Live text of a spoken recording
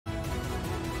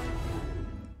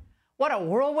What a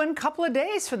whirlwind couple of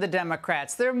days for the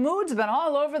Democrats. Their mood's been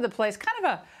all over the place, kind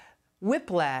of a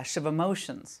whiplash of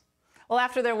emotions. Well,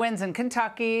 after their wins in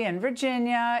Kentucky and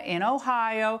Virginia, in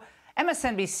Ohio,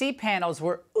 MSNBC panels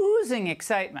were oozing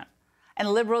excitement, and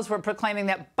liberals were proclaiming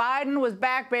that Biden was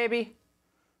back, baby.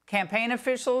 Campaign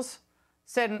officials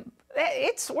said,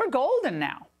 we're golden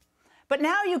now. But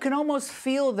now you can almost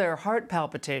feel their heart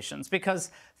palpitations because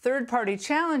third-party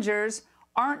challengers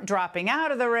aren't dropping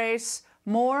out of the race,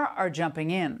 more are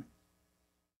jumping in.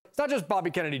 It's not just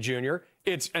Bobby Kennedy Jr.,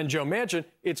 and Joe Manchin,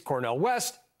 it's Cornel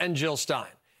West and Jill Stein.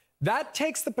 That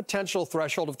takes the potential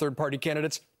threshold of third-party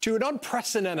candidates to an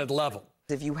unprecedented level.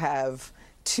 If you have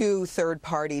two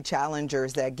third-party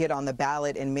challengers that get on the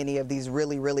ballot in many of these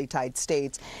really, really tight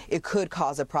states, it could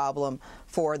cause a problem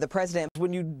for the president.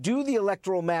 When you do the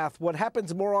electoral math, what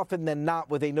happens more often than not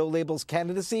with a no-labels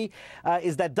candidacy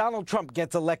is that Donald Trump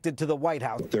gets elected to the White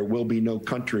House. There will be no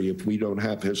country if we don't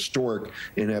have historic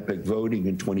and epic voting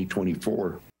in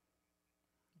 2024.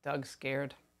 Doug's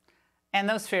scared. And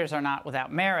those fears are not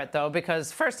without merit, though,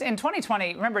 because first, in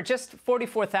 2020, remember, just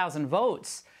 44,000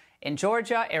 votes in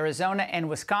Georgia, Arizona, and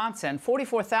Wisconsin.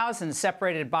 44,000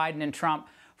 separated Biden and Trump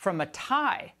from a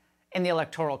tie in the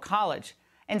Electoral College.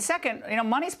 And second,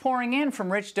 money's pouring in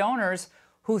from rich donors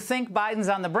who think Biden's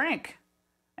on the brink.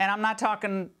 And I'm not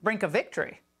talking brink of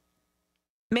victory.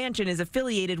 Manchin is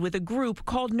affiliated with a group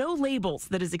called No Labels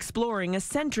that is exploring a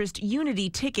centrist unity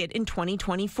ticket in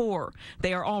 2024.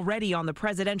 They are already on the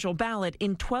presidential ballot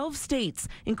in 12 states,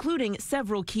 including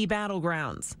several key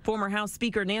battlegrounds. Former House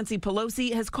Speaker Nancy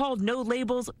Pelosi has called No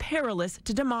Labels perilous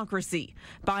to democracy.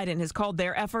 Biden has called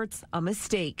their efforts a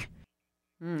mistake.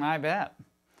 I bet.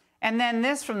 And then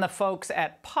this from the folks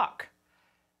at Puck.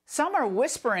 Some are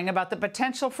whispering about the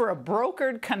potential for a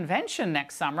brokered convention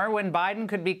next summer when Biden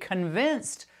could be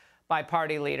convinced by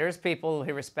party leaders, people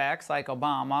he respects, like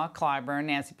Obama, Clyburn,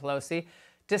 Nancy Pelosi,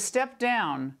 to step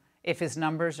down if his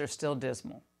numbers are still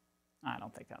dismal. I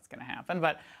don't think that's going to happen.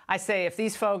 But I say if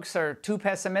these folks are too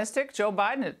pessimistic, Joe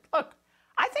Biden, look,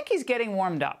 I think he's getting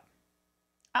warmed up.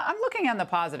 I'm looking on the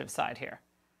positive side here.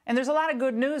 And there's a lot of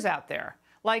good news out there.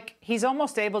 Like he's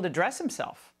almost able to dress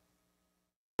himself.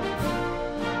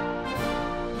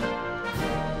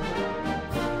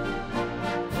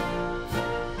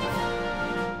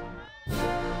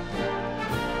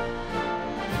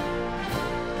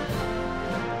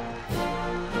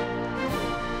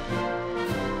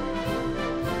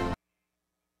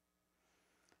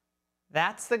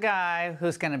 That's the guy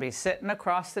who's going to be sitting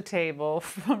across the table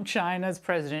from China's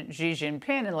President Xi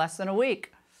Jinping in less than a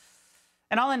week.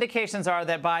 And all indications are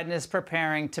that Biden is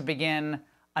preparing to begin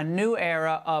a new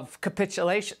era of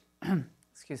capitulation,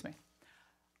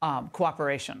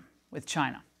 cooperation with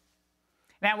China.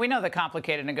 Now, we know the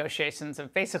complicated negotiations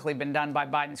have basically been done by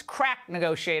Biden's crack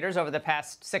negotiators over the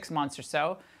past 6 months or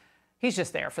so. He's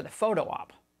just there for the photo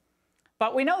op.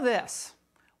 But we know this.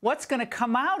 What's going to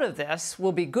come out of this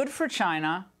will be good for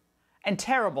China and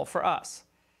terrible for us.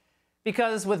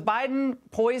 Because with Biden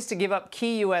poised to give up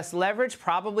key U.S. leverage,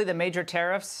 probably the major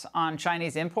tariffs on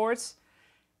Chinese imports,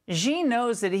 Xi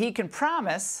knows that he can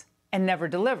promise and never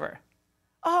deliver.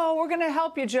 Oh, we're going to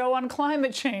help you, Joe, on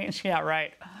climate change. Yeah,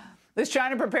 right. Is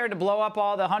China prepared to blow up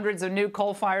all the hundreds of new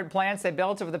coal-fired plants they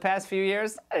built over the past few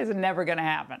years? That is never going to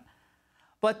happen.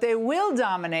 But they will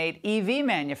dominate EV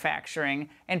manufacturing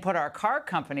and put our car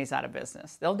companies out of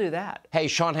business. They'll do that. Hey,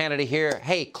 Sean Hannity here.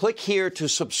 Hey, click here to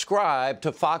subscribe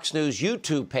to Fox News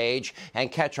YouTube page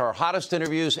and catch our hottest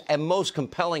interviews and most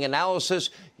compelling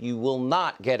analysis. You will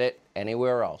not get it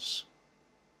anywhere else.